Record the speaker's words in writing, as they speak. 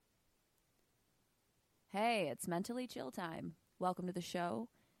Hey, it's Mentally Chill time. Welcome to the show.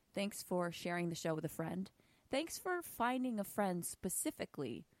 Thanks for sharing the show with a friend. Thanks for finding a friend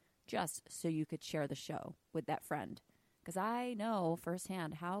specifically just so you could share the show with that friend. Because I know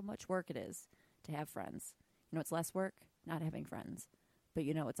firsthand how much work it is to have friends. You know it's less work? Not having friends. But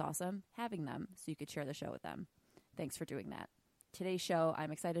you know it's awesome? Having them so you could share the show with them. Thanks for doing that. Today's show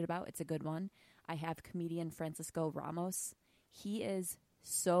I'm excited about. It's a good one. I have comedian Francisco Ramos. He is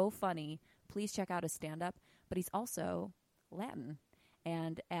so funny. Please check out his stand-up. But he's also Latin.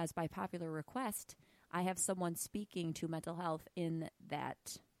 And as by popular request, I have someone speaking to mental health in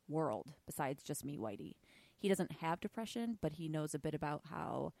that world besides just me, Whitey. He doesn't have depression, but he knows a bit about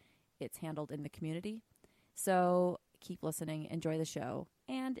how it's handled in the community. So keep listening. Enjoy the show.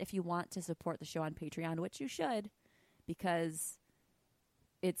 And if you want to support the show on Patreon, which you should, because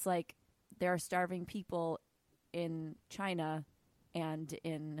it's like there are starving people in China and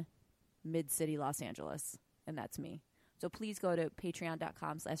in mid-city Los Angeles, and that's me. So please go to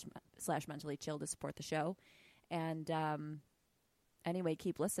patreon.com/mentallychill to support the show. And anyway,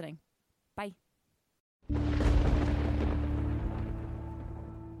 keep listening. Bye.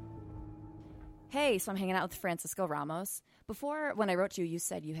 Hey, so I'm hanging out with Francisco Ramos. Before, when I wrote you, you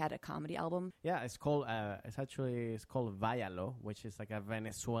said you had a comedy album. Yeah, it's called Váyalo, which is like a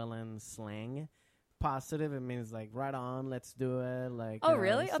Venezuelan slang. Positive, it means like right on, let's do it. Like, oh,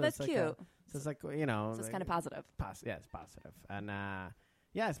 really? So oh, that's like cute. So it's like, you know. So it's like, kind of positive. Yeah, it's positive. And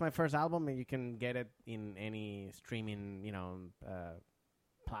yeah, it's my first album, and you can get it in any streaming,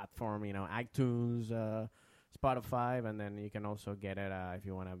 platform, iTunes, Spotify, and then you can also get it if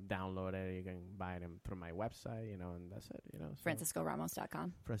you want to download it. You can buy it through my website, and that's it. So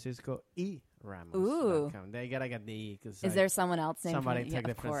FranciscoRamos.com. FranciscoERamos.com. Ooh. They gotta get the E. Is there someone else named somebody yeah, took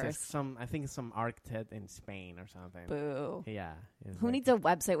the of course. I think some architect in Spain or something. Boo. Yeah. Who needs a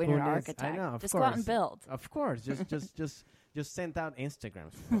website when you're an architect? I know. Just course. go out and build. Of course. Just send out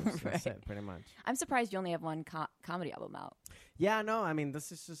Instagrams. Right. That's it, pretty much. I'm surprised you only have one comedy album out. Yeah, no, I mean,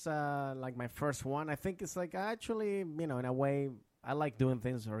 this is just like my first one. I think it's like actually, in a way, I like doing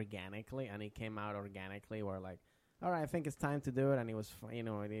things organically, and it came out organically. Where like, all right, I think it's time to do it, and it was,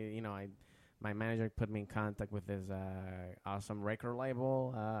 my manager put me in contact with this awesome record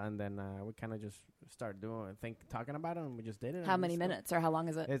label, and then we kind of just started talking about it, and we just did it. How many minutes, or how long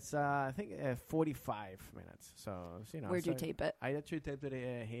is it? It's I think 45 minutes. So where'd you tape it? I actually taped it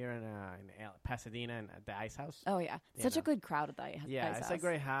here in Pasadena and at the Ice House. Oh yeah, such a good crowd at the Ice House. Yeah, it's a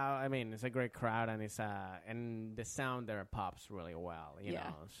great it's a great crowd, and it's and the sound there pops really well. You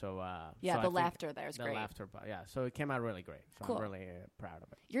know, so the laughter there is great. The laughter, so it came out really great. So cool. I'm really proud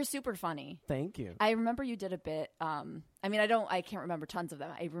of it. You're super funny. Thank you. I remember you did a bit. I can't remember tons of them.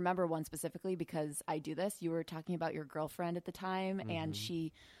 I remember one specifically because I do this. You were talking about your girlfriend at the time, and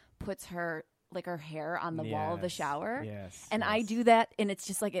she puts her hair on the wall of the shower. Yes. And I do that, and it's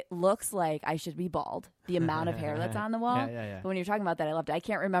just like, it looks like I should be bald, the amount of hair that's on the wall. Yeah. But when you're talking about that, I loved it. I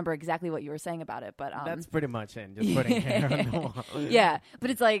can't remember exactly what you were saying about it, but that's pretty much it. Just putting hair on the wall. Yeah.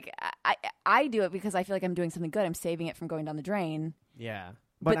 But it's like, I do it because I feel like I'm doing something good. I'm saving it from going down the drain. Yeah.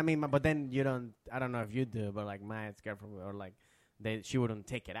 But then you don't. I don't know if you do, but like my ex-girlfriend or like she wouldn't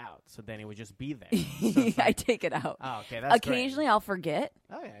take it out, so then it would just be there. So like, I take it out. Oh, okay. That's occasionally great. I'll forget.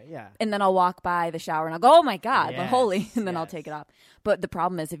 Oh yeah. And then I'll walk by the shower and I'll go, oh my god, yes, holy, and then I'll take it off. But the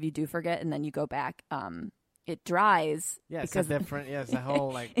problem is if you do forget and then you go back, it dries. Yeah, it's different. Yeah, it's a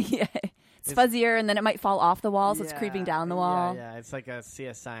whole like. Yeah. It's fuzzier, and then it might fall off the wall, so it's creeping down the wall. Yeah. It's like a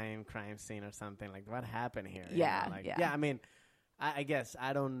CSI crime scene or something. Like, what happened here? Yeah, yeah. I mean, I guess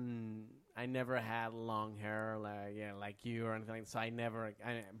I never had long hair like you or anything. So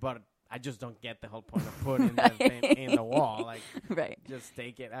but I just don't get the whole point of putting that thing in the wall. Like, right. Just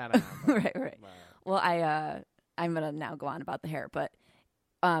take it. I don't know. Right. Well, I'm gonna now go on about the hair, but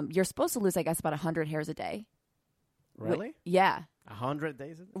you're supposed to lose, I guess, about 100 hairs a day. Really? Yeah. 100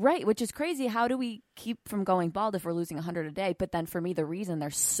 days a day? Right, which is crazy. How do we keep from going bald if we're losing 100 a day? But then for me, the reason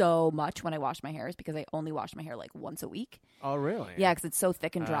there's so much when I wash my hair is because I only wash my hair like once a week. Oh, really? Yeah, because it's so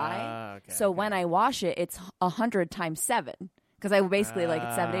thick and dry. Okay. When I wash it, it's 100 times 7. Because I basically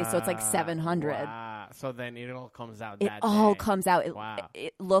it's 7 days, so it's like 700. Wow. So then it all comes out It that all day. comes out.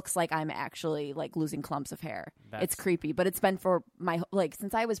 It looks like I'm actually like losing clumps of hair. It's creepy, but it's been for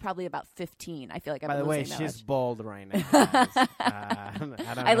since I was probably about 15. I feel like I've been losing By the way, she's much. Bald right now.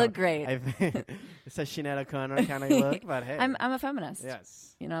 I look great. It's a Sinead O'Connor kind of look, but hey. I'm a feminist.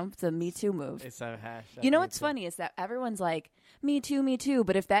 Yes. It's a Me Too move. It's a hashtag. You know what's funny is that everyone's like, Me Too,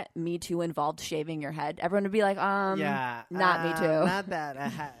 but if that Me Too involved shaving your head, everyone would be like, not Me Too. Not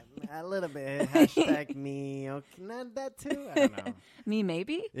that. A little bit. Hashtag me. Okay, not that too. I don't know. Me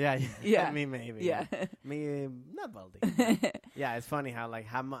maybe? Yeah. Yeah. Me maybe. Yeah. Me not baldy. Yeah, it's funny how like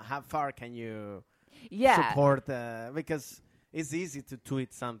how far can you support because it's easy to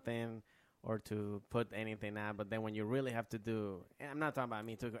tweet something or to put anything out, but then when you really have to do, and I'm not talking about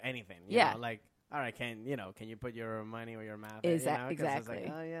me to anything. You know, like, all right, can you put your money or your mouth? Exactly. It's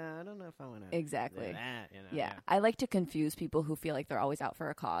like, oh yeah, I don't know if I want to. Exactly. Do that, Yeah, I like to confuse people who feel like they're always out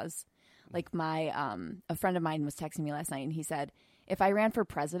for a cause. Like a friend of mine was texting me last night, and he said, if I ran for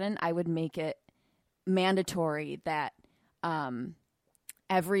president, I would make it mandatory that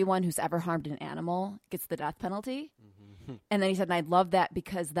everyone who's ever harmed an animal gets the death penalty. Mm-hmm. And then he said, and I'd love that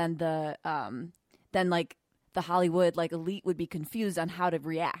because then the Hollywood like elite would be confused on how to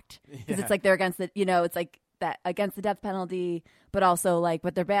react because it's like they're against the, it's like that against the death penalty, but also like,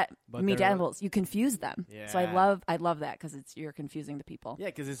 but they're bad meat animals. You confuse them. Yeah. So I love that because you're confusing the people. Yeah,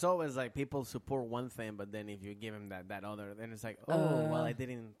 because it's always like people support one thing, but then if you give them that other, then it's like, well, I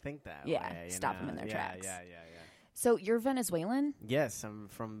didn't think that. Yeah, way, stop them in their tracks. Yeah. So you're Venezuelan? Yes, I'm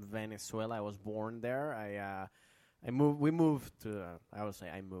from Venezuela. I was born there. We moved to, I would say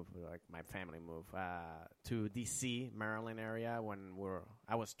I moved, like my family moved to D.C., Maryland area when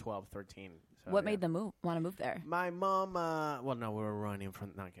I was 12, 13. So, what made them want to move there? My mom, we were running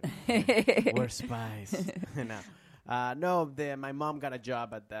from, not kidding. We're spies. My mom got a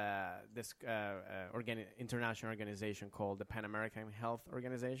job at this international organization called the Pan American Health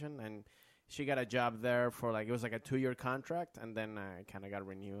Organization, and she got a job there for it was like a 2-year contract, and then I kind of got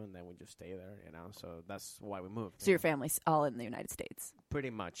renewed, and then we just stay there, So that's why we moved. So your family's all in the United States? Pretty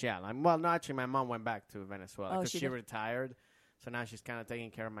much, yeah. No, actually, my mom went back to Venezuela because she retired. So now she's kind of taking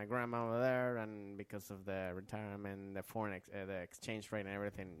care of my grandma over there, and because of the retirement, the foreign the exchange rate and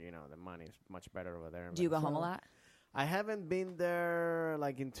everything, the money is much better over there. Do you go home a lot? I haven't been there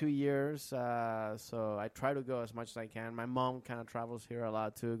in 2 years, so I try to go as much as I can. My mom kind of travels here a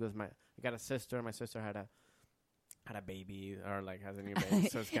lot too because I got a sister. My sister had a baby or has a new baby.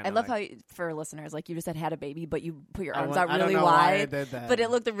 So it's I love how for listeners, you just had a baby, but you put your arms out really wide. But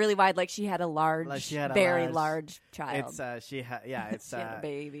it looked really wide, like she had a large, large child. It's she had a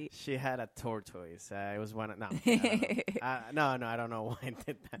baby. She had a tortoise. It was one. No, no, I don't know why I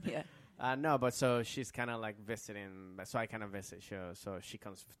did that. Yeah. No, but so she's kind of visiting. So I kind of visit. So she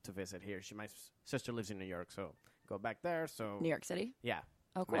comes to visit here. My sister lives in New York, so go back there. So New York City. Yeah.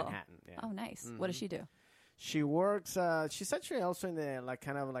 Oh, cool. Manhattan. Yeah. Oh, nice. Mm-hmm. What does she do? She works. She's actually also in the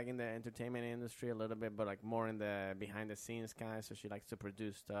in the entertainment industry a little bit, but more in the behind the scenes guy. So she likes to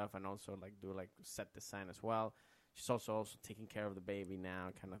produce stuff and also do set design as well. She's also taking care of the baby now,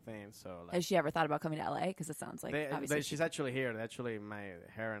 kind of thing. So has she ever thought about coming to LA? Because it sounds like she's actually here. Actually,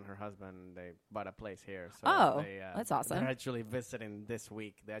 her and her husband, they bought a place here. So that's awesome. They're actually visiting this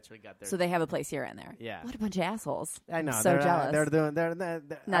week. They actually got there. So they have a place here and there. Yeah. What a bunch of assholes. I know. So jealous. They're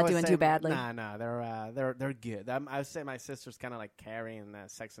not doing too badly. No, they're good. I would say my sister's kind of carrying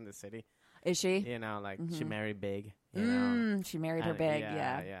Sex and the City. Is she? She married big. She married her big.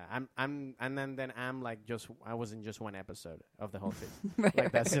 Yeah. I'm then I'm I was in just one episode of the whole season.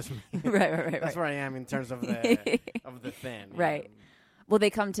 Right, that's just me. right. That's where I am in terms of the thing. Right. Well,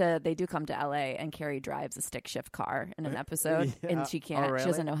 they do come to LA, and Carrie drives a stick shift car in an episode, and she can't. Oh, really? She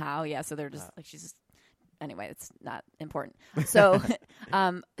doesn't know how. Yeah. So they're just she's just. Anyway, it's not important. So,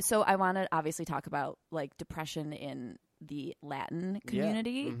 so I want to obviously talk about depression in the Latin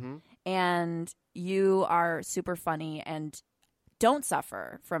community, and you are super funny and don't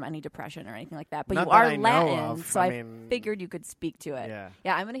suffer from any depression or anything like that, but not you are that Latin, so I figured you could speak to it. Yeah.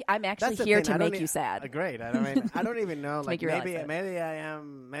 I'm actually here to make you sad. Great. I don't even know. Maybe I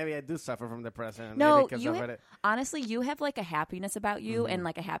am. Maybe I do suffer from depression. No, maybe honestly, you have a happiness about you and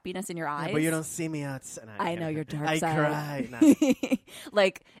a happiness in your eyes. Yeah, but you don't see me outside. I know your dark side. I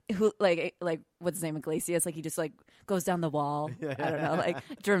cry. What's his name? Iglesias. He just goes down the wall. I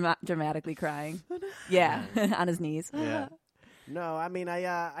don't know, dramatically crying. Yeah, on his knees. Yeah. No, again,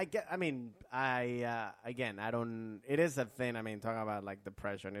 I don't. It is a thing. Talking about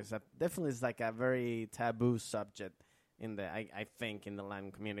depression is definitely is a very taboo subject in the. I think in the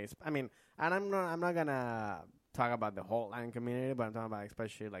Latin communities. And I'm not gonna talk about the whole Latin community, but I'm talking about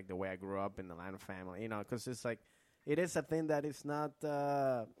especially the way I grew up in the Latin family. Because it's it is a thing that is not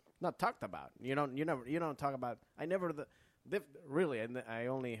talked about. You don't talk about. Really, and I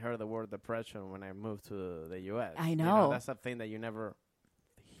only heard the word depression when I moved to the U.S. I know. That's a thing that you never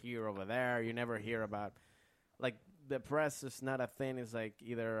hear over there. You never hear about. Depressed is not a thing. It's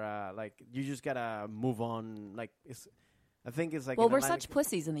either you just gotta move on. I think it's like well, we're such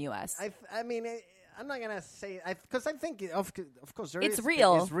pussies in the U.S. I mean, I'm not gonna say because I think of course it's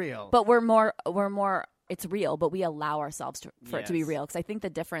real. It's real, but we're more. It's real, but we allow ourselves for it to be real. Because I think the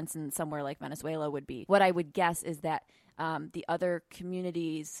difference in somewhere like Venezuela would be what I would guess is that the other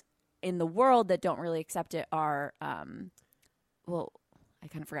communities in the world that don't really accept it are well. I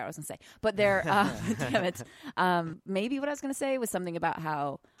kind of forgot what I was going to say, but they're, damn it. Maybe what I was going to say was something about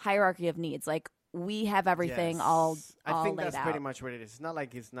how hierarchy of needs, like we have everything all I think laid that's out. pretty much what it is. It's not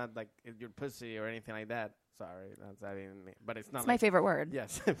like your pussy or anything like that. Sorry, I didn't mean, but it's not. It's my favorite word.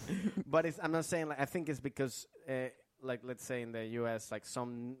 Yes, but I'm not saying I think it's because like let's say in the U.S. like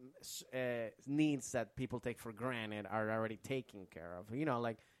some needs that people take for granted are already taken care of.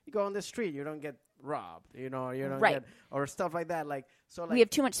 Like you go on the street, you don't get robbed. You don't get or stuff like that. Like so, like we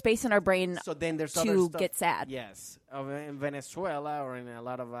have too much space in our brain. So then there's to other stuff, get sad. Yes, in Venezuela or in a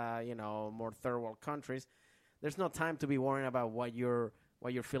lot of more third world countries, there's no time to be worrying about what you're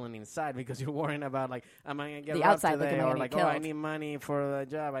feeling inside because you're worrying about like, am I gonna get the robbed outside, today? like, Or like, killed. I need money for the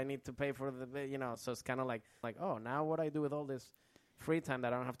job. I need to pay for the So it's kind of like oh, now what I do with all this free time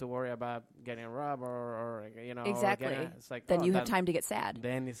that I don't have to worry about getting robbed or exactly. It's like then you have time to get sad.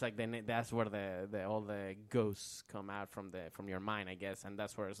 Then it's like that's where the all the ghosts come out from your mind, I guess, and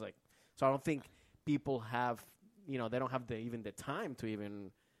that's where it's like. So I don't think people have they don't have even the time to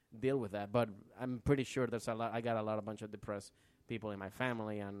even deal with that. But I'm pretty sure there's a lot. I got a bunch of depressed people in my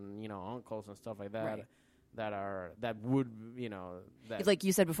family and uncles and stuff like that. Right. That would It's like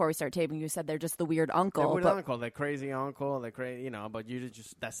you said before we started taping. You said they're just the weird uncle. The weird uncle, the crazy uncle, the crazy but you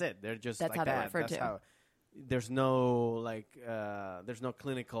just that's it. They're just that's like how that. They're referred That's to. how. There's no there's no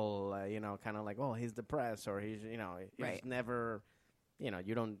clinical kind of like he's depressed or he's right. never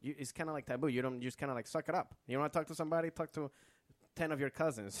you don't it's kind of like taboo. You just kind of like suck it up. You want to talk to somebody, talk to 10 of your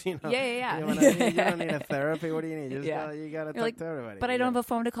cousins, Yeah. You don't need a therapy. What do you need? You gotta talk to everybody. But I don't have a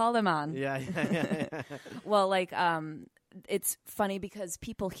phone to call them on. Yeah. Well, like, it's funny because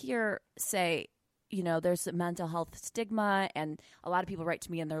people here say, there's a mental health stigma, and a lot of people write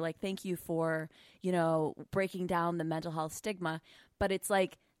to me and they're like, thank you for, breaking down the mental health stigma. But it's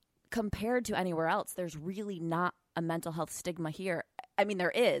like, compared to anywhere else, there's really not a mental health stigma here. I mean,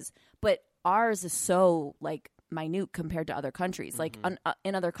 there is, but ours is so, like, minute compared to other countries. Like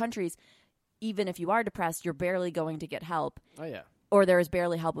in other countries, even if you are depressed, you're barely going to get help. Oh yeah. Or there is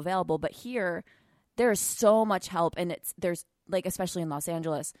barely help available. But here, there is so much help, and there's like, especially in Los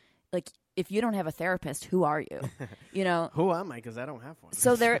Angeles, like if you don't have a therapist, who are you? Who am I? Because I don't have one.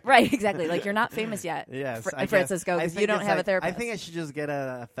 So right, exactly. Like you're not famous yet. Yes, Francisco, because you don't have a therapist. I think I should just get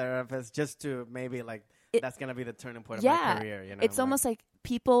a therapist just to maybe that's gonna be the turning point of my career. It's almost like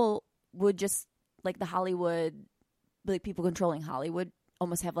people would just. Like the Hollywood, like people controlling Hollywood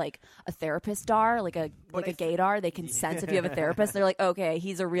almost have like a therapist star, like a gaydar. They can sense if you have a therapist. They're like, okay,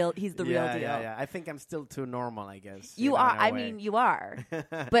 he's the real deal. Yeah. I think I'm still too normal, I guess. You are. I mean, you are.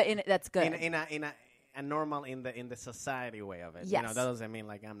 But that's good. In a normal in the society way of it. Yes. That doesn't mean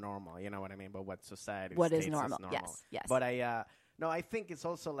like I'm normal. You know what I mean? But what society what states is normal? is normal. Yes. But I think it's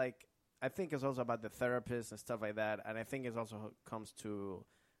also about the therapist and stuff like that. And I think it also comes to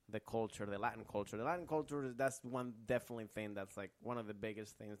the culture, the Latin culture. The Latin culture, that's one definitely thing that's like one of the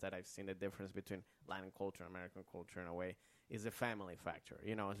biggest things that I've seen the difference between Latin culture and American culture in a way is the family factor.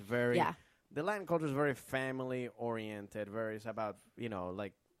 It's very, the Latin culture is very family oriented, it's about,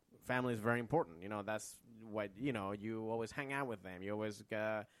 like family is very important. That's what, you always hang out with them. You always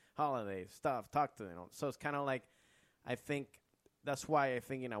holidays, stuff, talk to them. So it's kind of like, I think, that's why I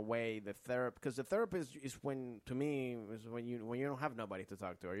think in a way because the therapist is when you don't have nobody to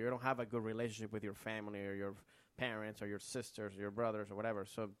talk to or you don't have a good relationship with your family or your parents or your sisters or your brothers or whatever.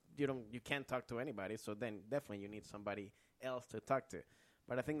 So you can't talk to anybody. So then definitely you need somebody else to talk to.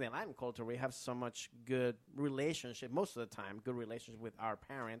 But I think in Latin culture we have so much good relationship most of the time, good relationship with our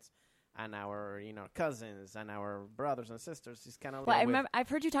parents and our cousins and our brothers and sisters. It's kind of I remember I've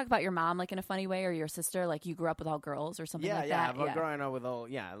heard you talk about your mom like in a funny way or your sister, like you grew up with all girls or something like that. Yeah, growing up with all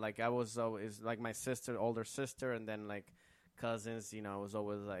like I was always like my older sister, and then like cousins. It was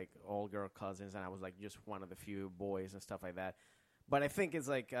always like all girl cousins, and I was like just one of the few boys and stuff like that. But I think it's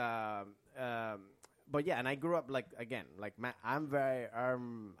like but yeah, and I grew up like again, like I'm very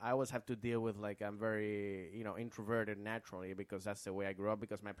I always have to deal with like I'm very introverted naturally because that's the way I grew up.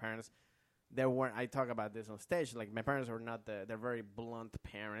 Because my parents, I talk about this on stage. Like my parents were not they're very blunt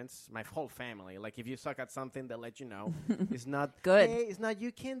parents. My whole family, like if you suck at something, they'll let you know. It's not good. Hey, it's not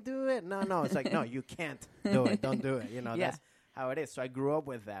you can't do it. No, it's like no, you can't do it. Don't do it. That's how it is. So I grew up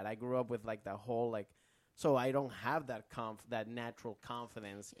with that. I grew up with like the whole like So I don't have that that natural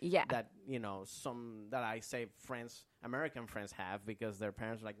confidence Yeah. that, that I say American friends have, because their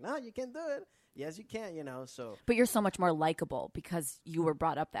parents are like, no, you can do it. Yes, you can, so. But you're so much more likable because you were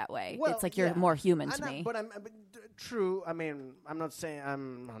brought up that way. Well, it's like you're more human to me. But true. I mean, I'm not saying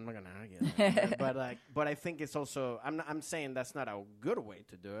I'm not gonna argue, but I think it's also I'm saying that's not a good way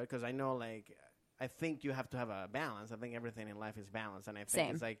to do it, because I know, like, I think you have to have a balance. I think everything in life is balance, and I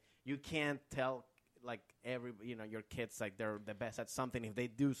think it's like you can't tell, like, your kids, like, they're the best at something if they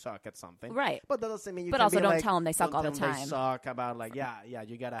do suck at something, right? But that doesn't mean you. But can also, be don't like, tell them they suck all the time. They suck about, like,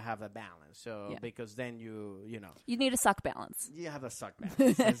 you gotta have a balance. So because then you need a suck balance. You have a suck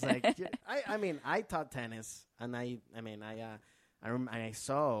balance. It's like I taught tennis, and I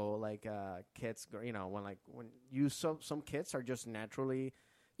saw, like, kids, when you saw some kids are just naturally.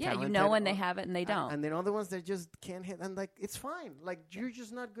 Yeah, you know when they have it and they don't. And then other ones, they just can't hit. And, like, it's fine. Like, you're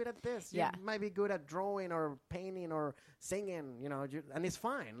just not good at this. You might be good at drawing or painting or singing, and it's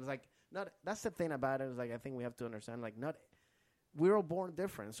fine. It's like, that's the thing about it, is, like, I think we have to understand, like, we're all born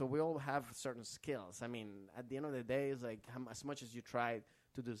different. So we all have certain skills. I mean, at the end of the day, it's like, as much as you try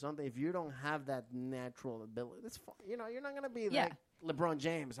to do something, if you don't have that natural ability, it's fine. You're not going to be like LeBron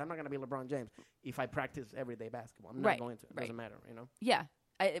James. I'm not going to be LeBron James if I practice everyday basketball. I'm not going to. It doesn't matter, Yeah.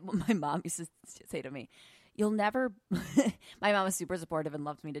 My mom used to say to me, "You'll never." My mom was super supportive and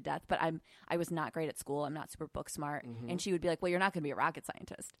loved me to death, but I was not great at school. I'm not super book smart, and she would be like, "Well, you're not going to be a rocket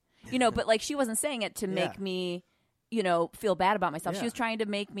scientist," But, like, she wasn't saying it to make me, feel bad about myself. She was trying to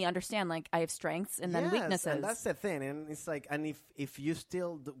make me understand, like, I have strengths and then weaknesses. And that's the thing, and it's like, and if you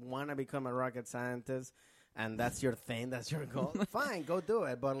still want to become a rocket scientist, and that's your thing, that's your goal, fine, go do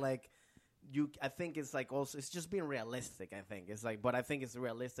it. But, like. I think it's like, also, it's just being realistic. I think it's like, but I think it's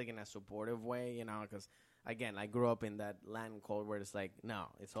realistic in a supportive way, because again, I grew up in that Latin culture where it's like, no,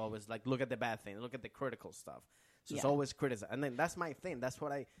 it's always like, look at the bad thing, look at the critical stuff. So it's always criticism, and then that's my thing. That's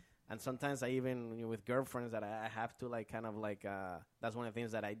what and sometimes I even with girlfriends that I have to, like, kind of like, that's one of the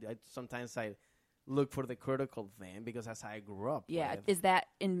things that I sometimes I look for the critical thing, because that's how I grew up. Yeah, with. is that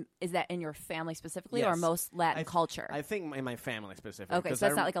in your family specifically, or Yes. most Latin culture? I think in my family specifically. Okay, so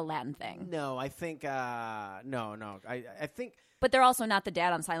that's not like a Latin thing. No, I think no. I think. But they're also not the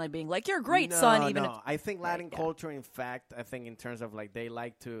dad on silent being like, "You're great, son." Even if, I think Latin culture, in fact, I think in terms of, like, they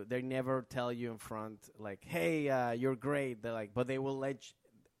never tell you in front, like, "Hey, you're great." They're like, but they will let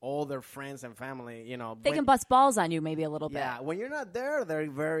all their friends and family, they can bust balls on you maybe a little bit. Yeah, when you're not there, they're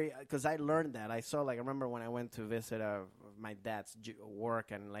very, because I learned that. I remember when I went to visit my dad's work,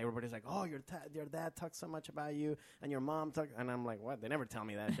 and, like, everybody's like, "Oh, your dad talks so much about you, and your mom talks," and I'm like, "What? They never tell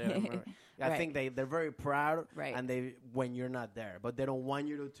me that shit." I think they're very proud, and when you're not there, but they don't want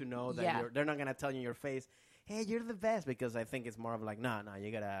you to know that they're not gonna tell you in your face, "Hey, you're the best," because I think it's more of like, no,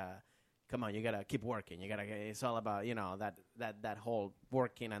 you gotta. Come on, you gotta keep working. It's all about, that whole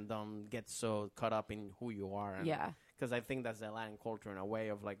working, and don't get so caught up in who you are. And because I think that's the Latin culture in a way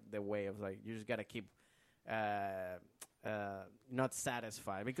of, like, you just gotta keep not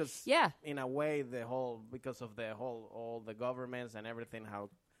satisfied, because in a way because of all the governments and everything, how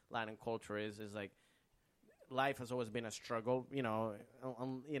Latin culture is like. Life has always been a struggle, so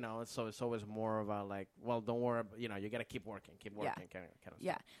it's always more about, like, well, don't worry, you got to keep working, kind of stuff.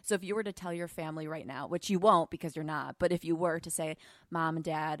 Yeah. So if you were to tell your family right now, which you won't because you're not, but if you were to say mom and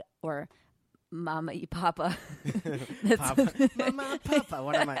dad, or mama y papa. Mama and papa.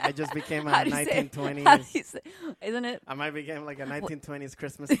 What am I? I just became a 1920s. Isn't it? I might become like a 1920s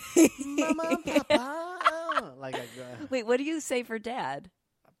Christmas. Mama and papa. Oh, wait, what do you say for dad?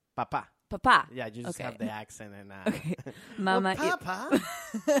 Papa. Papa. Yeah, you just have the accent. And okay. Mama. Well, Papa,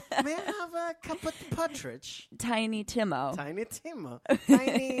 may I have a cup of partridge? Tiny Timo.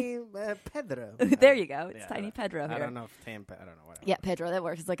 Tiny Pedro. There you go. It's Tiny Pedro here. I don't know if I don't know. Whatever. Yeah, Pedro. That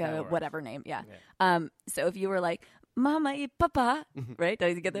works. It's like whatever name. Yeah. So if you were like, Mama y Papa, right?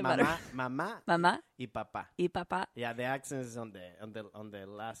 Don't you get that better? Mama y Papa. Y Papa. Yeah, the accent is on the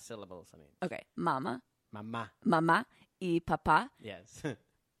last syllables. Okay. Mama y Papa. Yes.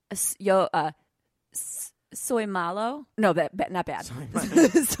 Yo, soy malo. No, not bad.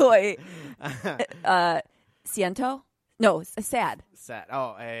 Soy siento. No, sad. Sad.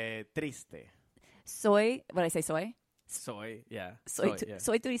 Oh, triste. Soy. What did I say? Soy. Soy. Yeah. Soy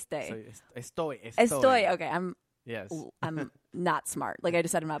triste. Estoy. Okay, I'm not smart. Like I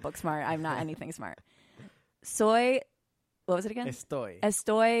just said, I'm not book smart. I'm not anything smart. Soy. What was it again?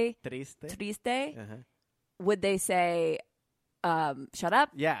 Estoy triste. Uh-huh. Would they say? Shut up.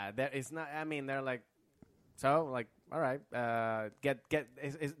 Yeah, it's not. I mean, they're like, so, like, all right. Get.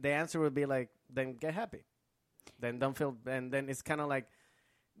 The answer would be like, then get happy. Then don't feel. And then it's kind of like,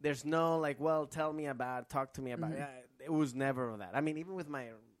 there's no like, well, talk to me about. Yeah, it was never that. I mean, even with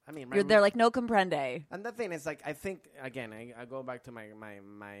You're there like no comprende. And the thing is, like, I think again, I go back to my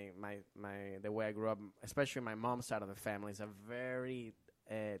the way I grew up, especially my mom's side of the family is a very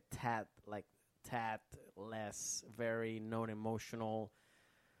less, very non-emotional.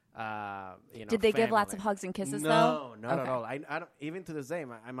 Did they give family. lots of hugs and kisses? No, though? not at all. I don't. Even to this day,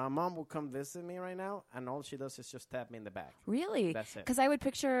 my mom will come visit me right now, and all she does is just tap me in the back. Really? That's it. Because I would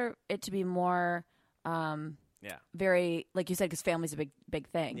picture it to be more. Very, like you said, because family's a big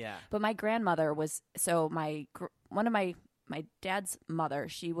thing. Yeah. But my grandmother was, one of my dad's mother,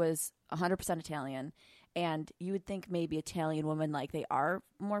 she was 100% Italian. And you would think maybe Italian women, like, they are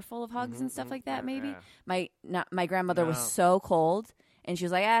more full of hugs and stuff like that, maybe. Yeah. My grandmother was so cold. And she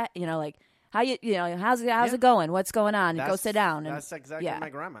was like, like, how's it going? What's going on? And go sit down. And that's exactly my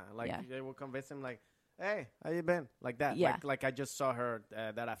grandma. Like, they will come visit him like, hey, how you been? Like that. Yeah. Like I just saw her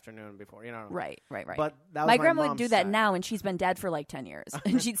that afternoon before, Right. But that was my grandma would do that side. now, and she's been dead for like 10 years.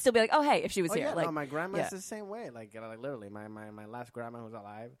 And she'd still be like, oh, hey, if she was here. Yeah, like, no, my grandma's the same way. Like literally, my last grandma who's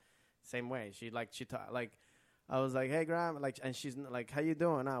alive, same way. I was like, hey, grandma, like, and she's like, how you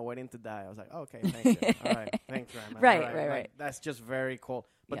doing? Oh, waiting to die. I was like, oh, okay, thank you. All right, thanks, grandma. Right. Like, that's just very cool.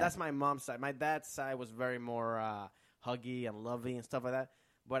 But that's my mom's side. My dad's side was very more huggy and loving and stuff like that.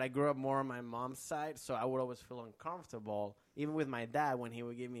 But I grew up more on my mom's side, so I would always feel uncomfortable, even with my dad when he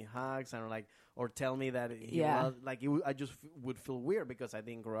would give me hugs and or tell me that he loved, like I just would feel weird because I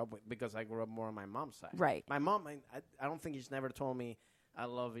didn't grow up because I grew up more on my mom's side. Right. My mom, I don't think she's never told me I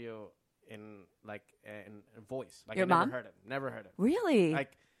love you in voice. Like Your I mom? Never heard it. Really?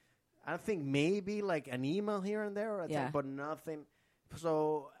 Like I think maybe like an email here and there, but nothing.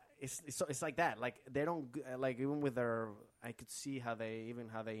 So it's like that. Like they don't like even with their. I could see how they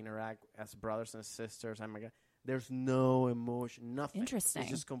interact as brothers and sisters. Oh my God, there's no emotion, nothing. Interesting.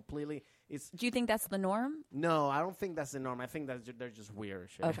 It's just completely. Do you think that's the norm? No, I don't think that's the norm. I think that they're just weird.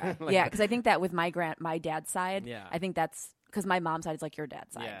 Shit. Okay. Yeah, because I think that with my dad's side, Yeah. I think that's because my mom's side is like your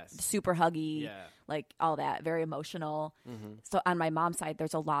dad's side. Yes. Super huggy, Yeah. like all that, very emotional. Mm-hmm. So on my mom's side,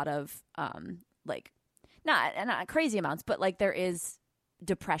 there's a lot of like not crazy amounts, but like there is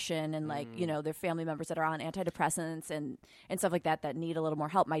depression and like their family members that are on antidepressants and stuff like that need a little more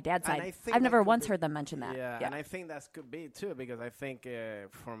help. My dad's side, I've never once heard them mention that. Yeah, and I think that could be too because I think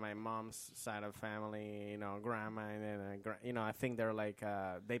for my mom's side of family, grandma and I think they're like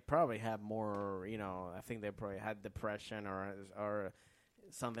they probably have more. I think they probably had depression or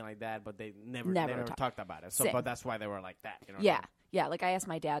something like that, but they never talked about it. So, but that's why they were like that. Yeah, like I asked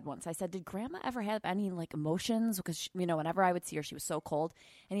my dad once, I said, did grandma ever have any like emotions? Because, whenever I would see her, she was so cold.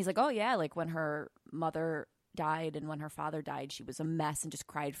 And he's like, oh yeah, like when her mother died and when her father died, she was a mess and just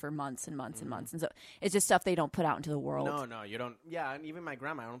cried for months and months and months. And so it's just stuff they don't put out into the world. No, you don't. Yeah, and even my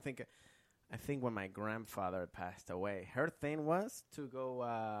grandma, I think when my grandfather passed away, her thing was to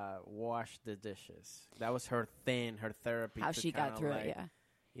go wash the dishes. That was her thing, her therapy. How she got through it,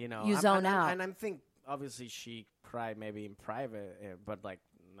 yeah. You zone out. And I think obviously she cried maybe in private, but like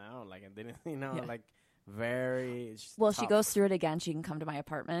no, like it didn't, like very. Well, tough. she goes through it again. She can come to my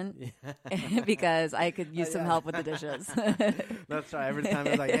apartment because I could use some help with the dishes. That's right. Every time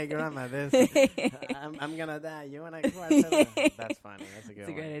it's like, hey, grandma, I'm gonna die. You wanna cry? That's funny. That's a good. It's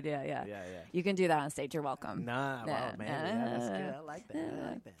a great idea. Yeah. Yeah. You can do that on stage. You're welcome. Well, maybe. That's good. I like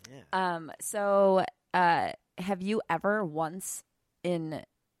that. Yeah. So, have you ever once in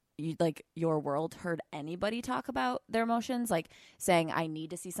your world heard anybody talk about their emotions, like saying I need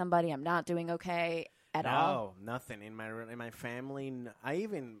to see somebody, I'm not doing okay at all? No, nothing in my family. I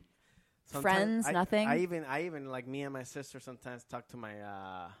even friends, nothing. I even like me and my sister sometimes talk to my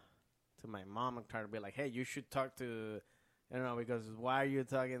mom and try to be like, hey, you should talk to because why are you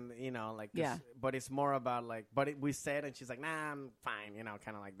talking like this? Yeah. But it's more about like we said and she's like, nah, I'm fine,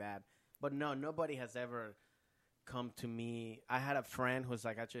 kind of like that. But no, nobody has ever come to me. I had a friend who's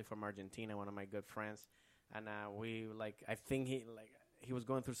like actually from Argentina, one of my good friends, and we like I think he was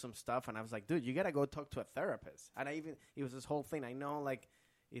going through some stuff, and I was like, dude, you gotta go talk to a therapist. And it was this whole thing. I know like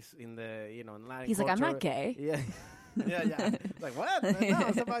it's in the in Latin he's culture. like, I'm not gay. Yeah. yeah. Like what? No,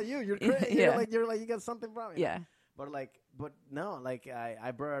 it's about you. You're crazy. Yeah. You're like you got something wrong. Yeah. But no, like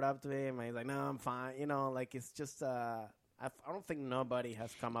I brought it up to him, and he's like, no, I'm fine. Like it's just I don't think nobody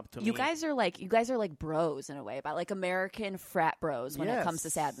has come up to me. You guys are like bros in a way, about like American frat bros when it comes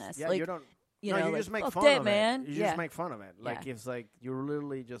to sadness. Yeah, like, you don't. You just make fun of man. it. You just make fun of it. Like it's like you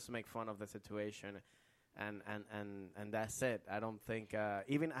literally just make fun of the situation, and that's it. I don't think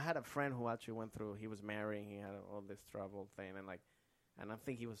even I had a friend who actually went through. He was marrying. He had all this trouble thing, and I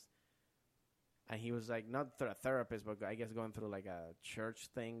think he was. and he was like not through a therapist, but I guess going through like a church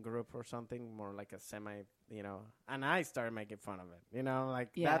thing group or something, more like a semi, and I started making fun of it, like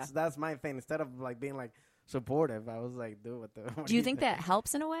that's my thing. Instead of like being like supportive, I was like, dude, what do you think that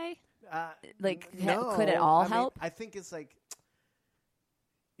helps in a way? No, could it all help? I think it's like,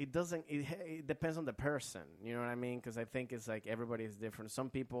 it doesn't, it depends on the person, you know what I mean? Because I think it's like everybody is different. Some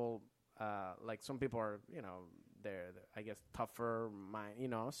people, some people are, they're I guess tougher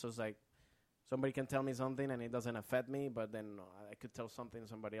mind, so it's like, somebody can tell me something and it doesn't affect me, but then I could tell something to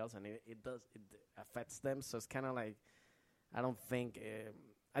somebody else and it affects them. So it's kind of like, I don't think,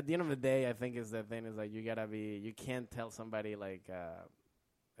 at the end of the day, I think is the thing is like, you can't tell somebody like,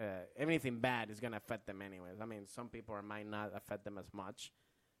 anything bad is going to affect them anyways. I mean, some people might not affect them as much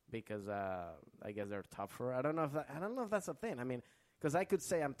because, I guess they're tougher. I don't know if that's a thing. I mean, because I could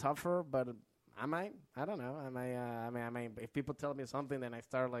say I'm tougher, but am I? I don't know. I mean, if people tell me something, then I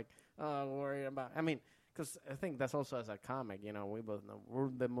start like, worrying about. I mean, because I think that's also as a comic, we both know we're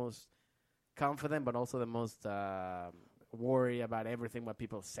the most confident, but also the most worry about everything what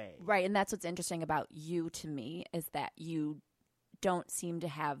people say. Right, and that's what's interesting about you to me is that you don't seem to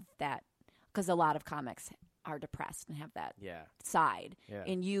have that, because a lot of comics are depressed and have that side. Yeah.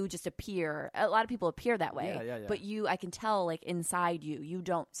 And you just appear, a lot of people appear that way. Yeah. But I can tell like inside you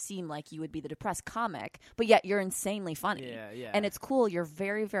don't seem like you would be the depressed comic, but yet you're insanely funny. Yeah. And it's cool. You're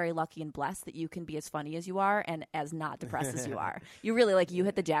very, very lucky and blessed that you can be as funny as you are and as not depressed as you are. You really you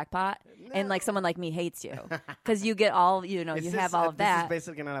hit the jackpot, and like someone like me hates you because you get all, you have all of that. This is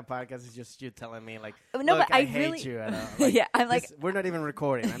basically not a podcast. It's just you telling me like, no, look, but I hate really, you. Yeah, I'm like, we're not even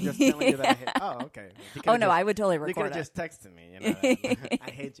recording. I'm just telling you that I hate. Oh, okay. Oh no, I would totally record. You could have just texted me. I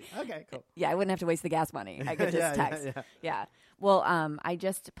hate you. Okay, cool. Yeah, I wouldn't have to waste the gas money. I could just text. Yeah. Well, I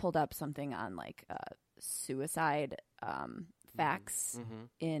just pulled up something on like suicide facts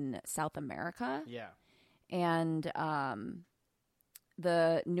in South America. Yeah. And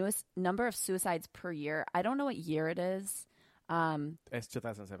the newest number of suicides per year, I don't know what year it is. It's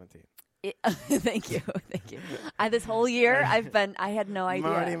 2017. Thank you. This whole year I had no idea.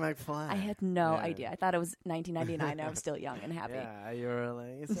 Marty McFly. I had no idea. I thought it was 1999. I was still young and happy. Yeah, you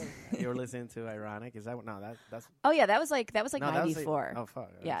were listening to Ironic. Is that that's? Oh yeah, that was like 94. Oh fuck.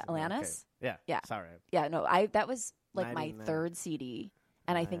 Yeah, Alanis. Okay. Yeah. Sorry. Yeah, no, that was like my third CD,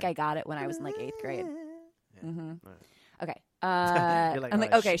 and I think I got it when I was in like 8th grade. Yeah. Mm-hmm. Right. Okay. I'm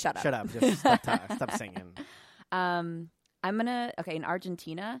like, okay, shut up. Shut up. Just stop singing. I'm gonna in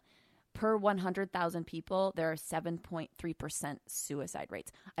Argentina. Per 100,000 people, there are 7.3% suicide rates.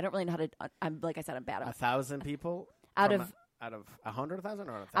 I don't really know how to. I'm like I said, I'm bad at 1,000 people out of 100,000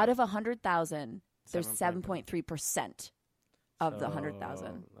 or 1,000? Out of 100,000, there's 7.3% of the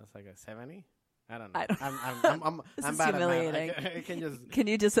 100,000. That's like a 70. I don't know. I'm bad humiliating. at math. Can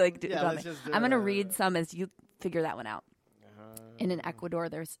you just like do it? Let's just do I'm gonna read some as you figure that one out. In Uh-huh. Ecuador,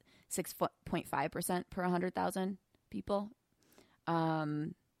 there's 6.5% per 100,000 people.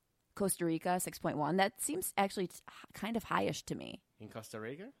 Costa Rica, 6.1. That seems actually kind of highish to me. In Costa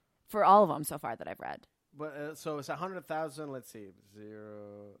Rica? For all of them so far that I've read. But so it's 100,000. Let's see,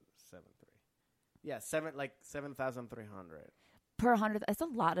 0.73. Yeah, 7,300 per 100. That's a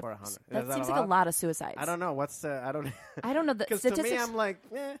lot of. Per 100. That seems like a lot of suicides. I don't know. What's the? I don't know the because statistics. To me, I'm like,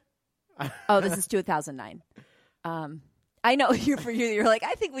 Oh, this is 2009. I know you're like,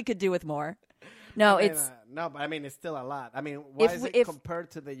 I think we could do with more. No, it's no, but I mean it's still a lot. I mean, why is it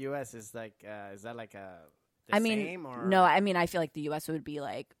compared to the U.S.? Is like is that like same or? No, I mean I feel like the U.S. would be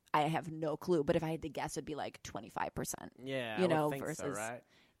like I have no clue, but if I had to guess, it'd be like 25%. Yeah, I would think versus so, right?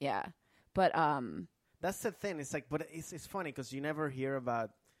 Yeah, but that's the thing. It's like, but it's funny because you never hear about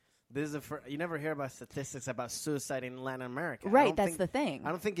you never hear about statistics about suicide in Latin America. Right, that's the thing. I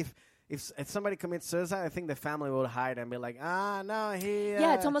don't think if somebody commits suicide, I think the family will hide and be like, no, he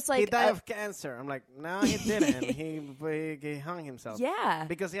it's almost like he died of cancer. I'm like, no, he didn't. he hung himself. Yeah,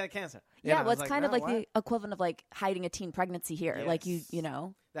 because he had cancer. Yeah, well, it's kind of like the equivalent of like hiding a teen pregnancy here. Yes. Like you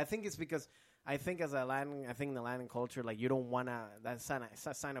know. I think it's because I think as a Latin, in the Latin culture, like you don't wanna. That's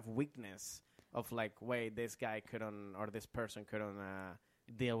a sign of weakness. Of like, wait, this guy couldn't or this person couldn't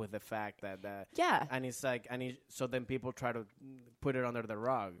deal with the fact that and it's like so then people try to put it under the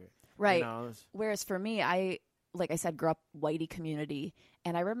rug. Right. You know? Whereas for me, like I said, grew up whitey community,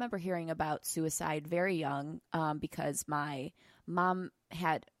 and I remember hearing about suicide very young because my mom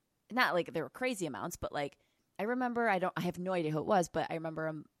had not like there were crazy amounts, but like I remember I have no idea who it was, but I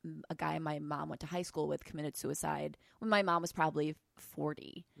remember a guy my mom went to high school with committed suicide when my mom was probably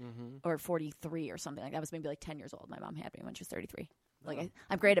 40 or 43 or something like that. I was maybe like 10 years old. My mom had me when she was 33. Like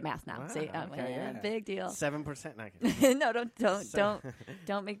I'm great at math now. Wow, See, okay, big deal. 7%. No,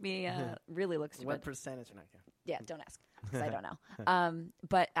 don't make me really look stupid. What percentage? No, okay. Yeah, don't ask because I don't know.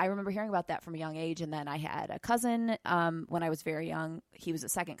 But I remember hearing about that from a young age, and then I had a cousin when I was very young. He was a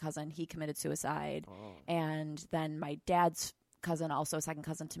second cousin. He committed suicide, and then my dad's cousin, also a second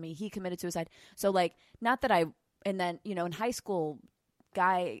cousin to me, he committed suicide. So like, not that and then in high school,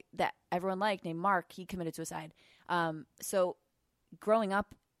 guy that everyone liked named Mark, he committed suicide. So growing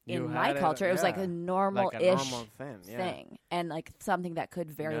up in my culture, it was like a normal-ish thing, and like something that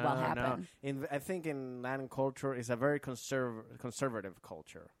could very well happen. No. I think in Latin culture, it's a very conservative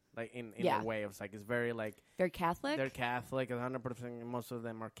culture. Like in a way, it's like it's very Catholic. They're Catholic, 100%. Most of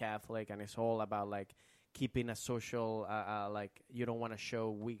them are Catholic, and it's all about like keeping a social like you don't want to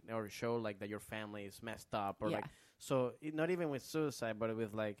show weak or show like that your family is messed up or like so. Not even with suicide, but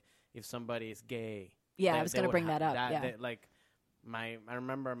with like if somebody is gay. Yeah, I was going to bring that up. I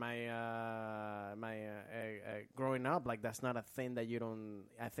remember my growing up, like that's not a thing that you don't.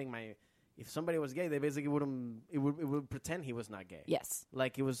 I think if somebody was gay, they basically would pretend he was not gay. Yes,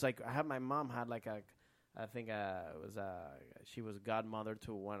 like it was like my mom had like I think she was godmother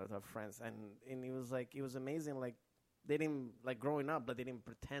to one of her friends, and it was amazing. Like they didn't like growing up, but they didn't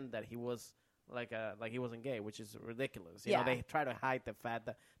pretend that he was like he wasn't gay, which is ridiculous. You know, they try to hide the fact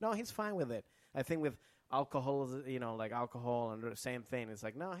that no, he's fine with it. I think with alcohol, like alcohol and the same thing. It's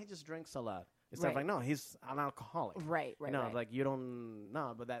like no, he just drinks a lot. It's like no, he's an alcoholic. Right. Like you don't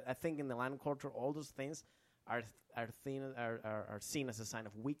know, but I think in the Latin culture, all those things are seen as a sign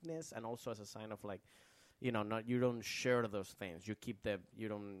of weakness and also as a sign of like. You don't share those things. You keep them.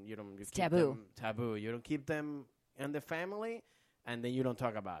 It's taboo. Taboo. You don't keep them in the family, and then you don't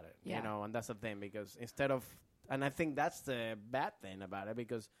talk about it. Yeah. And that's the thing because and I think that's the bad thing about it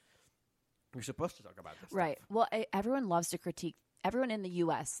because you're supposed to talk about this. Right. Stuff. Well, everyone loves to critique. Everyone in the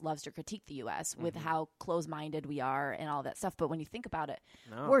U.S. loves to critique the U.S. with how close-minded we are and all that stuff. But when you think about it,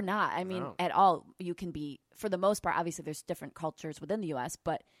 we're not. I mean, at all. You can be, for the most part, obviously there's different cultures within the U.S.,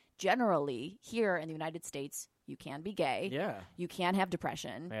 but generally here in the United States, you can be gay. Yeah. You can have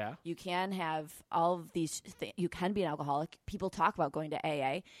depression. Yeah. You can have all of these things. You can be an alcoholic. People talk about going to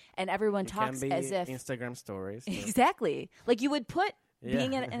AA, and everyone talks as if Instagram stories. Exactly. Like you would put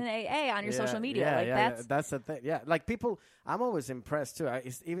being in an AA on your social media. That's the thing. Yeah, like people, I'm always impressed too.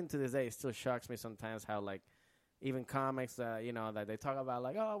 Even to this day, it still shocks me sometimes how like even comics, that they talk about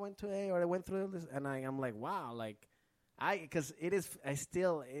like, oh, I went to AA or I went through this, and I'm like, wow, like because it's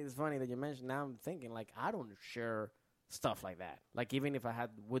funny that you mentioned. Now I'm thinking like I don't share stuff like that. Like even if I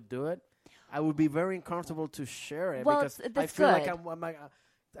would do it, I would be very uncomfortable to share it because I feel like I'm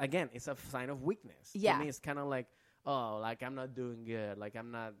again, it's a sign of weakness. Yeah, to me, it's kind of like. Oh, like I'm not doing good. Like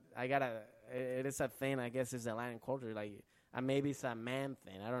it is a thing. I guess it's a Latin culture. Like maybe it's a man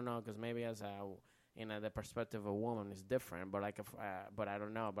thing. I don't know because maybe as the perspective of a woman is different. But but I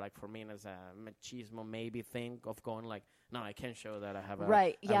don't know. But like for me, it's a machismo maybe thing of going like, no, I can't show that I have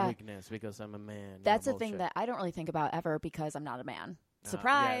a weakness because I'm a man. That's a thing that I don't really think about ever because I'm not a man.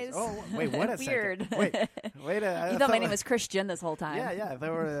 Surprise! Yes. Oh, wait, what a Weird. Second. Wait. You thought my name was Christian this whole time. Yeah. They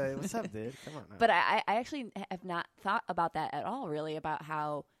were. What's up, dude? Come on. Now. But I actually have not thought about that at all. Really, about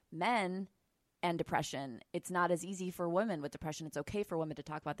how men and depression. It's not as easy for women with depression. It's okay for women to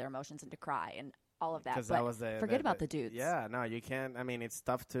talk about their emotions and to cry and all of that. But forget about the dudes. Yeah, no, you can't. I mean, it's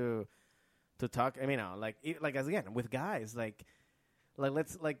tough to talk. I mean, like as again with guys, like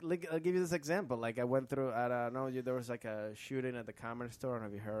let's I'll give you this example. Like I went through. I don't know. There was like a shooting at the Comedy Store. I don't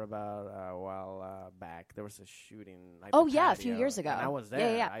know if you heard about a while back. There was a shooting. Like a few years ago. And I was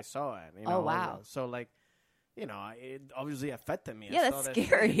there. Yeah. I saw it. Oh wow. So like, it obviously affected me. Yeah, that's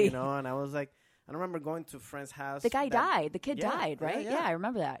scary. And I was like, I remember going to a friend's house. The guy died. The kid died, right? Yeah, I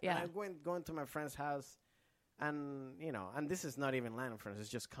remember that. Yeah. And I going to my friend's house, and and this is not even Latin friends. It's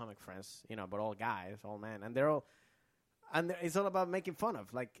just comic friends. But all guys, all men, and they're all. And it's all about making fun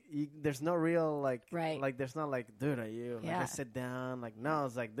of. Like, there's no real, like, right. Like, there's not like, dude, are you? Like, I sit down. Like, no,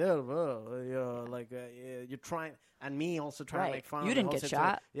 it's like, dude, you're trying. And me also trying to make fun of you didn't get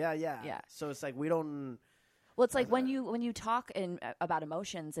shot. Yeah. So it's like, we don't. Well, it's like when you talk about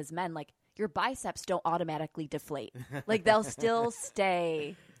emotions as men, like, your biceps don't automatically deflate. Like, they'll still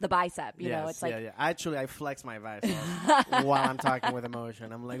stay the bicep, know? It's like... Yeah. Actually, I flex my biceps while I'm talking with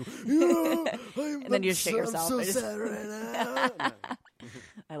emotion. I'm like, and then you just shake yourself. I'm so sad right now.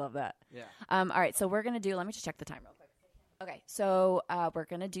 I love that. Yeah. All right, so we're going to let me just check the time real quick. Okay, so we're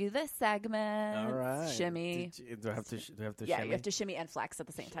going to do this segment. All right. Shimmy. Do I have to shimmy? Yeah, you have to shimmy and flex at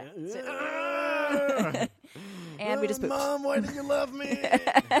the same time. And we just pooped. Mom, why did you love me?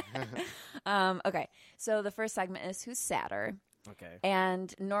 Okay, so the first segment is Who's Sadder? Okay.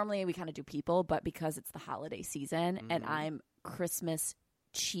 And normally we kind of do people, but because it's the holiday season and I'm Christmas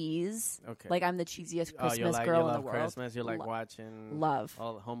cheese, like I'm the cheesiest Christmas girl in the world. Christmas. You like watching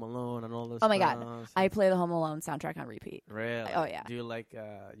all Home Alone and all those. Oh my God, I play the Home Alone soundtrack on repeat. Really? Oh yeah. Do you like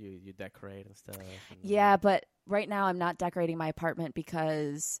you decorate and stuff? Yeah, but right now I'm not decorating my apartment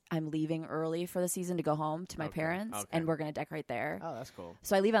because I'm leaving early for the season to go home to my parents, and we're gonna decorate there. Oh, that's cool.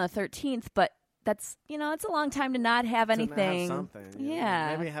 So I leave on the 13th, but that's, it's a long time to not have anything. Not have something.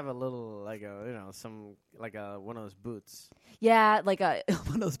 Yeah. Maybe have a little, like one of those boots. Yeah, like one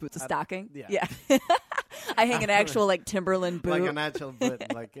of those boots, a stocking. Yeah. I hang an actual like Timberland boot. Like an actual boot.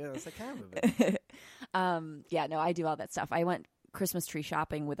 It's a kind of boot. Yeah, no, I do all that stuff. I went Christmas tree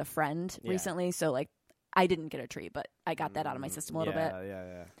shopping with a friend recently, so like I didn't get a tree, but I got that out of my system a little bit.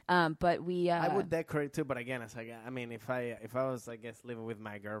 Yeah. But we I would decorate too, but again, it's like, I mean, if I was, I guess, living with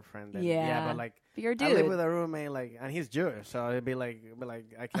my girlfriend, then but like, you're a dude. I live with a roommate, like, and he's Jewish, so it'd be like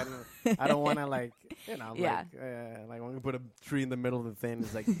I can't, I don't want to like, like I'm gonna put a tree in the middle of the thing.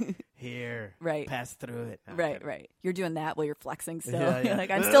 It's like, here, pass through it. No, right. You're doing that while you're flexing still. Yeah. You're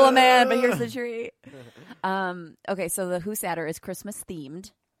like, I'm still a man, but here's the tree. Okay, so the Who's Sadder is Christmas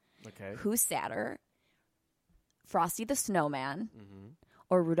themed. Okay. Who's sadder? Frosty the Snowman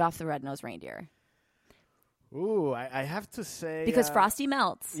or Rudolph the Red-Nosed Reindeer? Ooh, I have to say... Because Frosty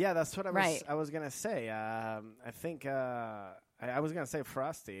melts. Yeah, that's what I was going to say. I think I was going to say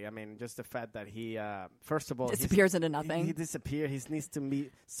Frosty. I mean, just the fact that he, first of all... Disappears into nothing. He disappears. He needs to be...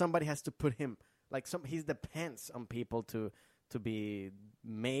 Somebody has to put him... Like, he depends on people to be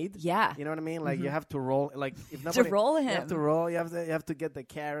made. Yeah. You know what I mean? Like, you have to roll... Like, if nobody... To roll him. You have to roll. You have to get the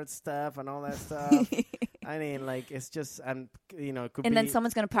carrot stuff and all that stuff. I mean, like, it's just, it could be... And then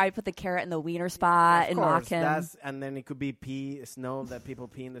someone's going to probably put the carrot in the wiener spot and mock him. And then it could be snow, that people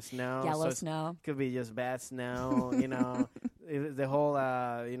pee in the snow. Yellow snow. It could be just bad snow, The whole,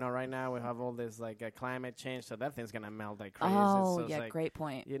 right now we have all this, like, climate change, so that thing's going to melt like crazy. Oh, so yeah, like, great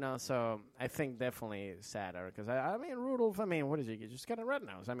point. So I think definitely sadder, because, I mean, Rudolph, what is he? He just got a red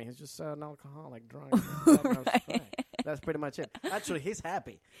nose. I mean, he's just an alcoholic drunk. That's pretty much it. Actually, he's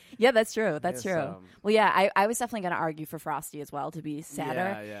happy. Yeah, that's true. That's true. Well, yeah, I was definitely going to argue for Frosty as well to be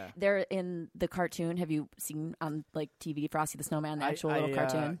sadder. Yeah. They're in the cartoon. Have you seen on like TV Frosty the Snowman, the actual little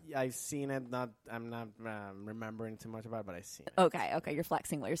cartoon? I've seen it. I'm not remembering too much about it, but I've seen it. Okay. You're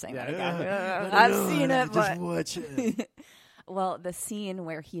flexing while you're saying that again. I've seen it, just watch it. Well, the scene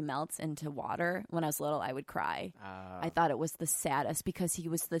where he melts into water, when I was little, I would cry. I thought it was the saddest because he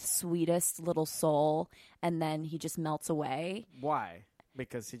was the sweetest little soul, and then he just melts away. Why?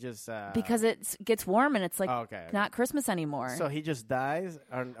 Because he just... because it gets warm, and it's like not Christmas anymore. So he just dies,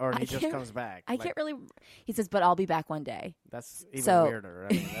 or he just comes back? I can't really... He says, but I'll be back one day. That's even weirder.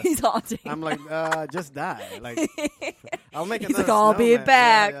 I mean, he's haunting. I'm like, just die. Like, I'll make he's another like, I'll be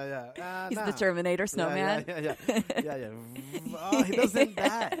back. Yeah. He's the Terminator snowman. Yeah. Oh, he doesn't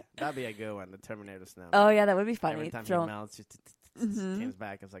die. That'd be a good one, the Terminator snowman. Oh, yeah, that would be funny. Every time he melts, comes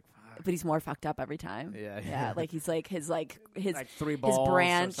back. It's like, fuck. But he's more fucked up every time. Yeah. Like he's like his 3 balls his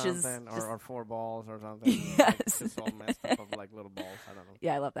branch or is or 4 balls or something. Yes. Like, it's all messed up of like little balls. I don't know.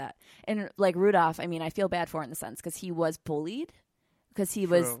 Yeah, I love that. And like Rudolph, I mean, I feel bad for it in the sense because he was bullied because he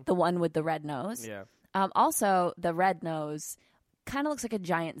was the one with the red nose. Yeah. Also, the red nose kind of looks like a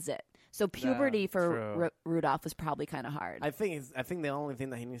giant zit. So puberty for Rudolph was probably kind of hard. I think the only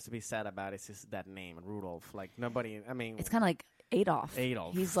thing that he needs to be sad about is just that name, Rudolph. Like nobody. I mean, it's kind of like Adolf.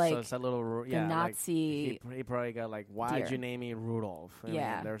 He's like so it's a little the Nazi. Like he probably got like, why'd you name me Rudolph? I mean,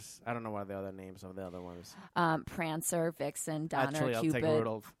 I don't know what the other names of the other ones. Prancer, Vixen, Donner, Actually, I'll Cupid. take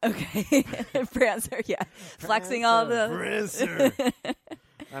Rudolph. Okay, Prancer. Yeah, flexing all the. Prancer.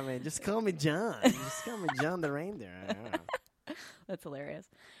 I mean, just call me John. Just call me John the reindeer. I don't know. That's hilarious.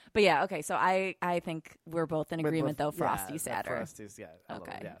 But yeah, okay. So I think we're both in agreement, though. Frosty's sadder. Frosty's, okay. All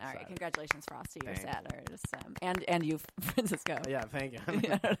right. Sad. Congratulations, Frosty. You're sadder. Just, and you, Francisco. Yeah, thank you.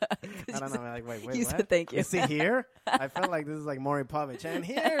 I don't know. Like, wait, you what? Said thank you. Is he here? I felt like this is like Maury Povich. And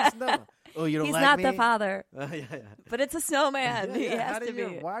here's no. Oh, you don't He's like not me? the father. Yeah. But it's a snowman. He has to be.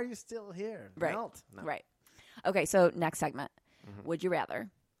 Why are you still here? Right. Melt. No. Right. Okay. So next segment. Would you rather?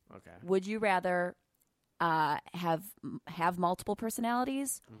 Okay. Would you rather have multiple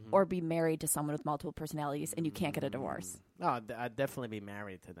personalities or be married to someone with multiple personalities and you can't get a divorce? No, I'd definitely be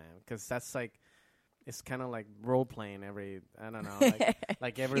married to them because that's like, it's kind of like role playing every, I don't know,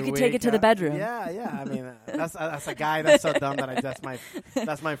 like every you can week. Take it to the bedroom. Yeah. I mean, that's a guy that's so dumb that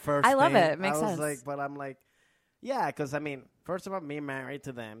that's my first I love thing. it. It makes sense. Like, but I'm like, yeah, because I mean, first of all, me married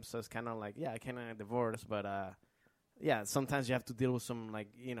to them, so it's kind of like, I cannot divorce, but yeah, sometimes you have to deal with some like,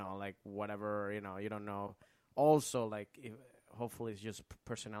 like whatever, you don't know. Also, like, hopefully it's just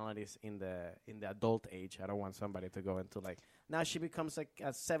personalities in the adult age. I don't want somebody to go into like now she becomes like a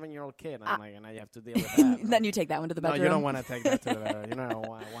 7-year-old kid. And I'm like, and now you have to deal with that. Then you take that one to the bedroom. No, you don't want to take that to the bedroom. You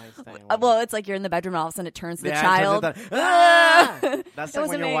know, Weinstein. Well, it's like you're in the bedroom, and all of a sudden it turns to the Yeah, child. That's like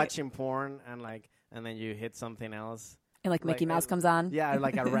when you're watching porn and then you hit something else. And like Mickey Mouse comes on. Yeah,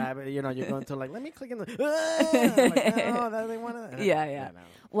 like a rabbit. You know, you're going to like, let me click in the. Like, no, they want to. Yeah.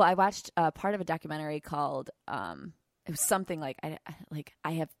 Well, I watched part of a documentary called. It was something like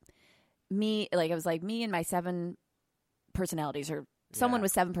I have me like it was like me and my 7 personalities or someone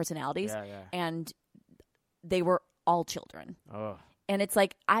with 7 personalities, and they were all children. Oh. And it's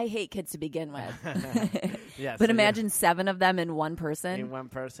like, I hate kids to begin with. Yeah, but so imagine 7 of them in one person. In one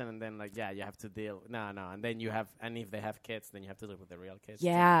person, and then like, you have to deal. No, and then you have, and if they have kids, then you have to live with the real kids.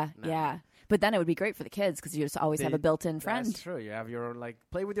 Yeah, yeah. But then it would be great for the kids because you just always have a built-in friend. That's true. You have your like,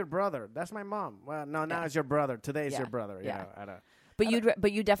 play with your brother. That's my mom. Well, no, now it's your brother. Today is your brother. Yeah.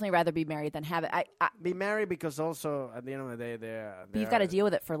 But you'd definitely rather be married than have it. I be married because also at the end of the day, they're you've got to deal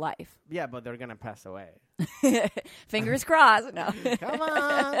with it for life. Yeah, but they're gonna pass away. Fingers crossed. No, come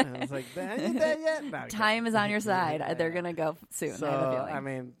on. It's like, are you there yet? No, time is on your side. They're gonna go soon. So I have a feeling. I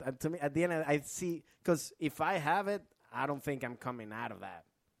mean, to me, at the end, I see because if I have it, I don't think I'm coming out of that.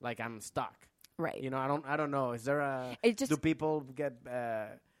 Like I'm stuck. Right. You know, I don't know. Is there a? Do people get?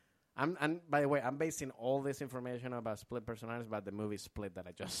 And by the way, I'm basing all this information about split personalities about the movie Split that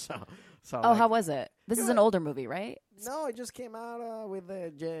I just saw. So, how was it? This is an older movie, right? No, it just came out with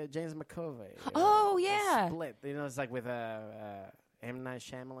James McAvoy. Oh yeah, Split. You know, it's like with M. Night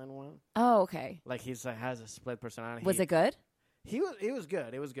Shyamalan one. Oh okay. Like he's has a split personality. Was it good? He was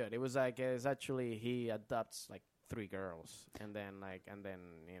good. It was good. It was like it's actually he adopts like 3 girls, and then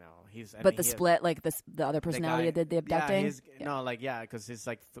you know he's. But the split, like the other personality did the abducting. No, like because it's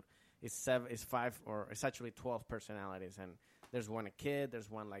like. It's 5 or it's actually 12 personalities, and there's one a kid,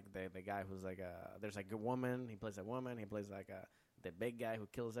 there's one like the guy who's like there's like a woman, he plays a woman, he plays like the big guy who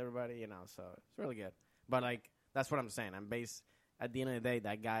kills everybody, you know. So it's really good. But like that's what I'm saying. I'm based at the end of the day.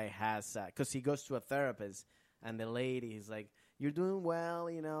 That guy has because he goes to a therapist, and the lady is like, "You're doing well,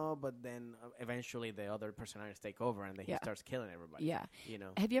 you know," but then eventually the other personalities take over, and then he starts killing everybody. Yeah, you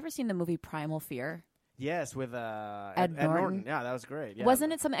know. Have you ever seen the movie Primal Fear? Yes, with Ed Norton. Yeah, that was great. Yeah.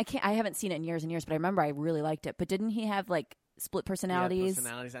 Wasn't it something? I haven't seen it in years and years, but I remember I really liked it. But didn't he have like split personalities? Yeah,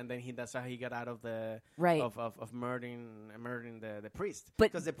 personalities, and then that's how he got out of the of murdering the priest.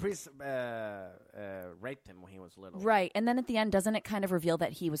 Because the priest raped him when he was little. Right, and then at the end, doesn't it kind of reveal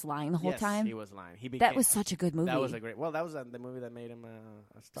that he was lying the whole time? He was lying. That was such a good movie. That was a great. Well, that was the movie that made him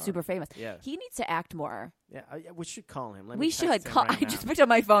a star. Super famous. Yeah, he needs to act more. Yeah, we should call him. We should call. I just picked up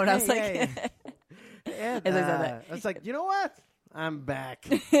my phone. I was like. As I said that. I was like, you know what? I'm back.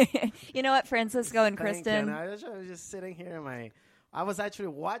 You know what, Francisco and Kristen? I was just sitting here I was actually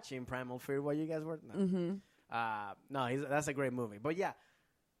watching Primal Fear while you guys were. No, that's a great movie. But yeah,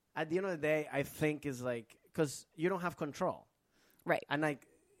 at the end of the day, I think is like because you don't have control, right? And like,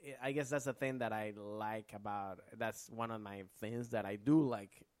 I guess that's the thing that I like about. That's one of my things that I do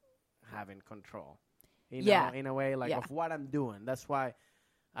like having control. You know, in a way, like of what I'm doing. That's why.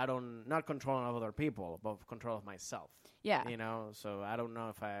 I don't not control of other people, but control of myself. Yeah, you know. So I don't know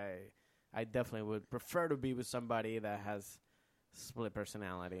if I definitely would prefer to be with somebody that has split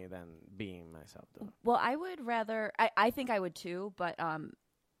personality than being myself. Though. Well, I would rather. I think I would too. But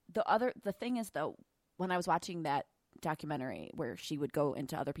the thing is though, when I was watching that documentary where she would go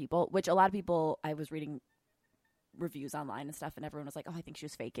into other people, which a lot of people I was reading reviews online and stuff, and everyone was like, "Oh, I think she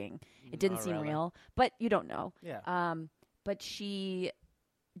was faking. It didn't seem real," but you don't know. Yeah. But she.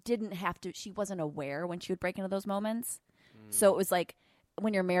 Didn't have to. She wasn't aware when she would break into those moments. So it was like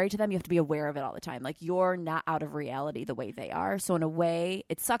when you're married to them, you have to be aware of it all the time. Like you're not out of reality the way they are. So in a way,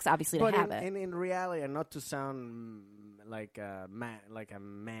 it sucks obviously to have it. And in reality, and not to sound like a man,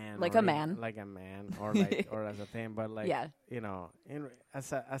 or like or as a thing, but like you know,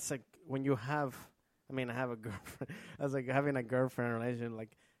 as a when you have, I have a girlfriend, as like having a girlfriend relation,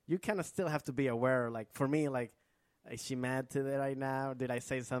 like you kind of still have to be aware. Like for me, like. Is she mad today right now? Did I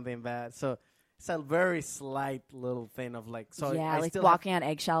say something bad? So it's a very slight little thing of like. So yeah, like walking on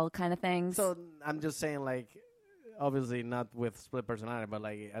eggshell kind of things. So I'm just saying, like, obviously not with split personality, but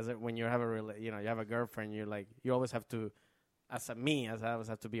like when you have you have a girlfriend, you always have to, I always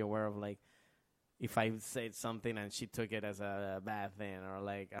have to be aware of like, if I said something and she took it as a bad thing, or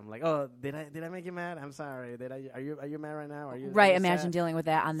like I'm like, oh, did I make you mad? I'm sorry. Are you mad right now? Are you imagine sad? Dealing with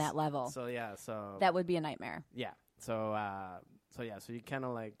that on that level. So that would be a nightmare. Yeah. So you kind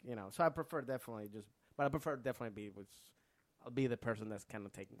of like, you know, so I prefer definitely be with I'll be the person that's kind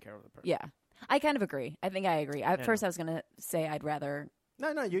of taking care of the person. Yeah. I kind of agree. I think I agree. At first I was going to say I'd rather...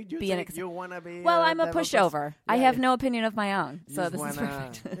 No, you be you want to be... Well, I'm a pushover. I have no opinion of my own, so this is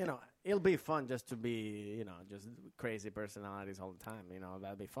perfect. It'll be fun just to be, just crazy personalities all the time.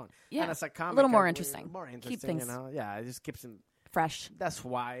 That'd be fun. Yeah, and as a comic, a little more interesting. Keep things Yeah, it just keeps them fresh. That's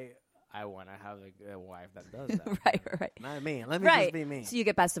why I want to have a wife that does that. Right. Not me. Let me just be me. So you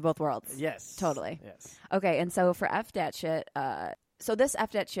get best of both worlds. Yes. Totally. Yes. Okay, and so for F that shit, so this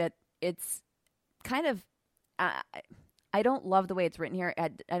F that shit, it's kind of... I don't love the way it's written here.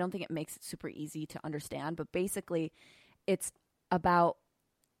 I don't think it makes it super easy to understand, but basically it's about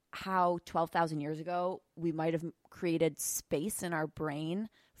how 12,000 years ago we might have created space in our brain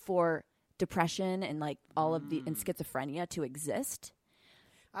for depression and like all of and schizophrenia to exist.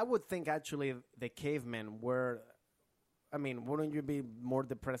 I would think actually the cavemen were... I mean, wouldn't you be more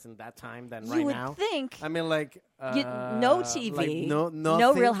depressed in that time than right now? You would think. I mean, like... no TV. Like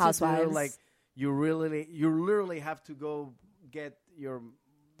no Real Housewives. Like, you literally have to go get your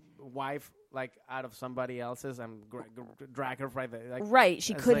wife like out of somebody else's and drag her right there. Like, right.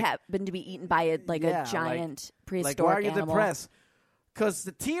 She could happen to be eaten by a giant prehistoric why are you animal. depressed? Because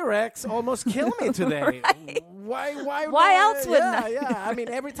the T-Rex almost killed me today. Right. Why else wouldn't I? Yeah. I mean,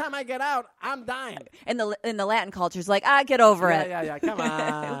 every time I get out, I'm dying. In the Latin culture, it's like, get over it. Yeah. Come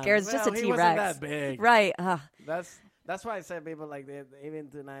on. Who cares? It's just a T-Rex. He wasn't that big. Right. That's why I say people like even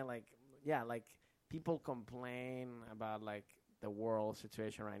tonight, like people complain about like the world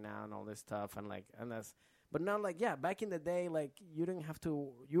situation right now and all this stuff and that's, but now like back in the day, like you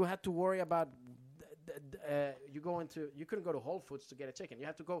had to worry about you couldn't go to Whole Foods to get a chicken. You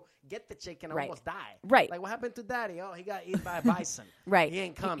have to go get the chicken and almost die. Right. Like what happened to Daddy? Oh, he got eaten by a bison. Right. He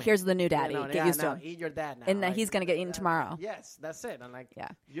ain't coming. Here's the new daddy. Get used to him. Eat your dad now. And he's gonna get eaten tomorrow. Yes, that's it.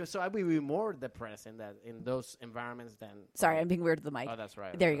 And so I would be more depressed in those environments than. Sorry, I'm being weird with the mic. Oh, that's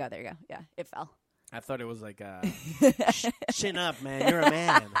right. There you go. Yeah, it fell. I thought it was like chin up, man. You're a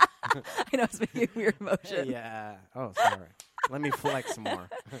man. I know, it's making a weird motion. Yeah. Oh, sorry. Let me flex more.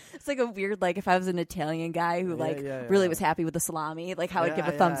 It's like a weird, like if I was an Italian guy who really was happy with the salami, like how I'd give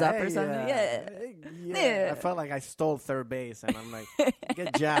a thumbs up or something. Yeah. I felt like I stole third base, and I'm like,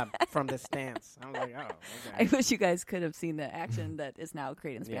 good job from the stance. I'm like, oh, okay. I wish you guys could have seen the action that is now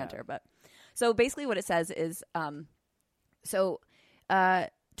creating this banter. But so basically, what it says is,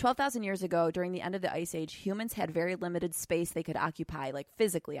 12,000 years ago, during the end of the Ice Age, humans had very limited space they could occupy, like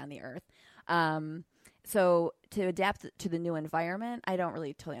physically on the Earth. So to adapt to the new environment, I don't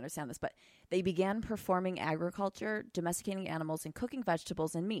really totally understand this, but they began performing agriculture, domesticating animals, and cooking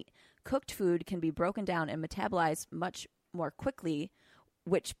vegetables and meat. Cooked food can be broken down and metabolized much more quickly,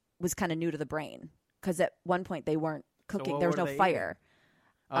 which was kind of new to the brain, because at one point they weren't cooking. There was no fire.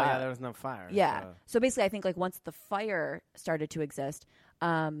 Eating? Oh, there was no fire. Yeah. So basically, I think like once the fire started to exist...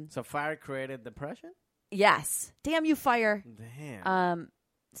 so fire created depression? Yes. Damn you, fire. Damn.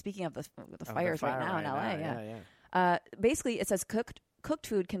 Speaking of the fires right now in LA, yeah. Basically, it says cooked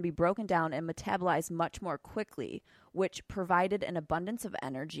food can be broken down and metabolized much more quickly, which provided an abundance of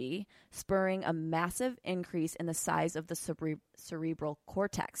energy, spurring a massive increase in the size of the cerebral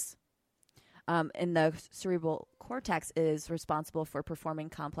cortex. And the cerebral cortex is responsible for performing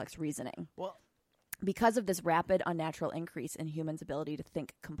complex reasoning. Well, because of this rapid, unnatural increase in humans' ability to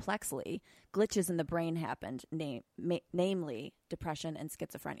think complexly, glitches in the brain happened, namely depression and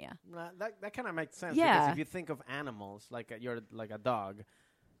schizophrenia. That kind of makes sense. Yeah. Because if you think of animals, like a dog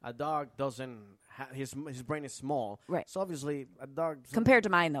doesn't his brain is small. Right. So obviously a dog... Compared to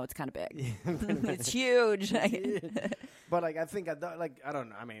mine, though, it's kind of big. It's huge. But like I think a dog, like I don't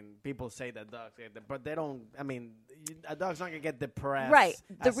know. I mean, people say that dogs, but they don't. I mean, a dog's not gonna get depressed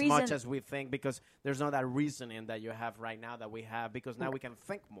as much as we think, because there's not that reasoning that you have right now that we have, because now we can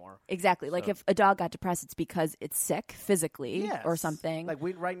think more. Exactly. So. Like if a dog got depressed, it's because it's sick physically or something. Like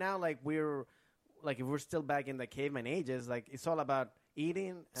right now, like if we're still back in the caveman ages, like it's all about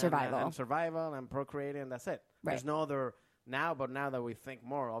eating, survival and procreating, and that's it. Right. There's no other now, but now that we think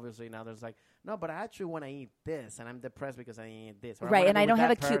more, obviously now there's like, no, but I actually want to eat this, and I'm depressed because I eat this. Or right, and I don't have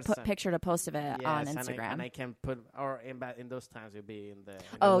a cute picture to post of it on Instagram. And I can put, or in those times, it'd be in the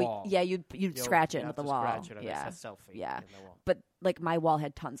wall. Yeah, you'd scratch it with the wall. Scratch it, yeah, a selfie. Yeah, in the wall. But like my wall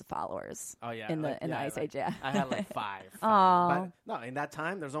had tons of followers. Oh yeah, in the Ice Age. Yeah, I had like 5. Oh, but no, in that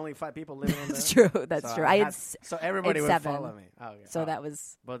time, there's only 5 people living in there. That's true. That's true. So everybody would 7. follow me. Oh, yeah. So that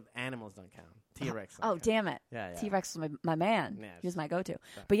was. But animals don't count. T-Rex. Oh, damn it. Yeah. T-Rex was my man. Yeah, he was my go-to.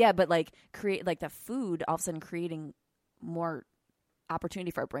 But like create like the food all of a sudden creating more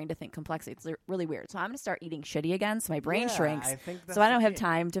opportunity for our brain to think complexly. It's really weird. So I'm going to start eating shitty again so my brain shrinks. So I don't have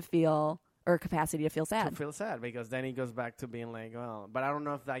time to feel or capacity to feel sad. To feel sad, because then he goes back to being like, well, but I don't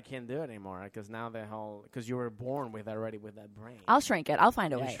know if I can do it anymore, because now because you were born with that brain. I'll shrink it. I'll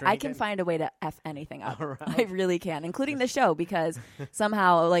find a You way. shrink I can it? find a way to F anything up. All right. I really can, including the show, because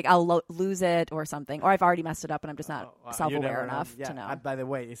somehow like I'll lose it or something, or I've already messed it up and I'm just not You self-aware never enough yeah. to know. By the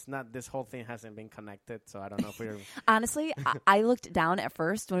way, it's not, this whole thing hasn't been connected, so I don't know if we're Honestly, I looked down at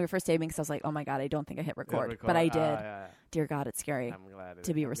first when we were first taping because I was like, oh my God, I don't think I hit record. But I did. Yeah. Dear God, it's scary I'm glad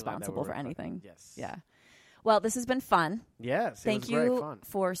to be I'm glad that responsible we're for recording. anything. Yes. Yeah. Well, this has been fun. Yes. Thank it was very you fun.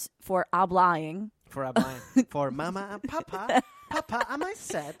 for oblying. For applying. For Mama and Papa. Papa, am I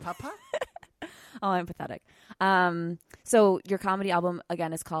sad, Papa? Oh, I'm pathetic. So your comedy album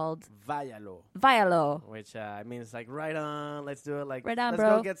again is called Váyalo. Váyalo. Which means like right on. Let's do it. Like Right on, let's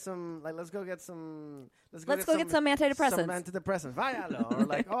bro. go get some. Like let's go get some antidepressants. Some antidepressants. Váyalo. Or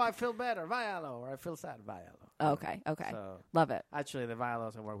like, oh, I feel better. Váyalo. Or I feel sad. Váyalo. Okay. So, Love it. actually, the Váyalo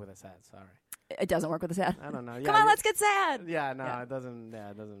doesn't work with a sad. Sorry. It doesn't work with the sad. I don't know. Come on, let's get sad. Yeah, no, Yeah. It doesn't. Yeah,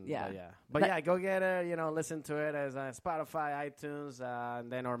 it doesn't. Yeah. But yeah, go get it. Listen to it as Spotify, iTunes, and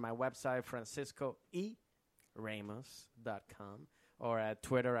then or my website, franciscoeramos.com, or at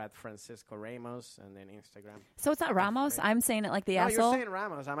Twitter at Francisco Ramos, and then Instagram. So it's not Ramos. I'm saying it like the No, asshole. you're saying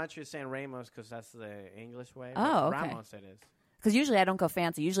Ramos. I'm actually saying Ramos because that's the English way. Oh, okay. Ramos it is. Because usually I don't go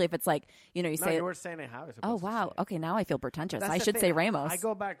fancy. Usually if it's like, you No, say, you were saying it how it's oh, supposed to wow. say it. Okay, now I feel pretentious. That's I the should thing. say Ramos. I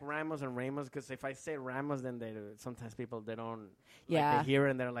go back Ramos and Ramos because if I say Ramos, then sometimes people they don't. Yeah. Like, they hear it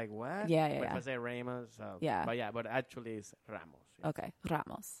and they're like, what? Yeah, But yeah. if I say Ramos, Yeah. But actually it's Ramos. Yes. Okay,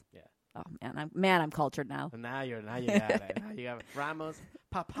 Ramos. Yeah. Oh, man, I'm cultured now. And now you got it. Now you got it. Ramos,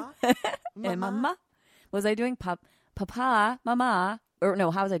 Papa, And mama? Was I doing papa, mama? Or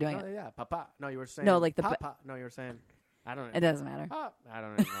no, how was I doing Oh, it? yeah, Papa. No, you were saying. No, like the Papa. No, you were saying. I don't know. It doesn't matter. I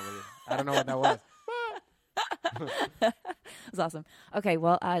don't know. I don't know what that was. It was awesome. Okay,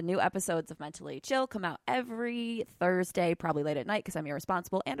 well, new episodes of Mentally Chill come out every Thursday, probably late at night because I'm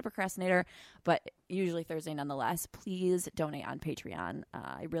irresponsible and a procrastinator, but usually Thursday nonetheless. Please donate on Patreon.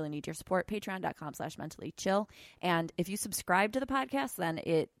 I really need your support. Patreon.com/mentallychill. And if you subscribe to the podcast, then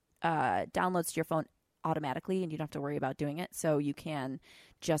it downloads to your phone automatically and you don't have to worry about doing it. So you can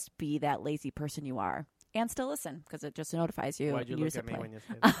just be that lazy person you are. And still listen because it just notifies you. Why'd you look at me play. when you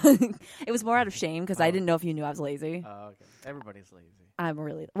said that? It was more out of shame because I didn't know if you knew I was lazy. Oh, okay. Everybody's lazy. I'm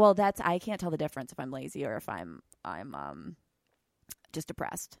really well. I can't tell the difference if I'm lazy or if I'm just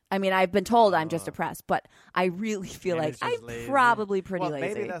depressed. I mean, I've been told I'm just depressed, but I really feel Maybe like it's just I'm lazy. probably pretty well,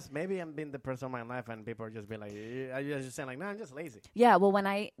 lazy. Maybe I'm being depressed all my life, and people are just being like, I'm just saying like, no, I'm just lazy. Yeah. Well, when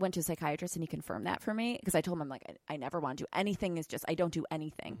I went to a psychiatrist and he confirmed that for me because I told him I'm like I never want to do anything. Is just I don't do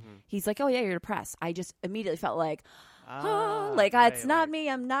anything. Mm-hmm. He's like, oh yeah, you're depressed. I just immediately felt like, Right, it's not like- me.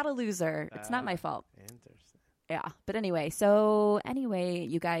 I'm not a loser. It's not my fault. Interesting. Yeah. But anyway,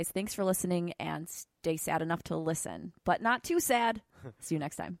 you guys, thanks for listening and stay sad enough to listen, but not too sad. See you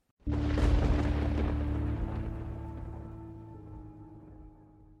next time.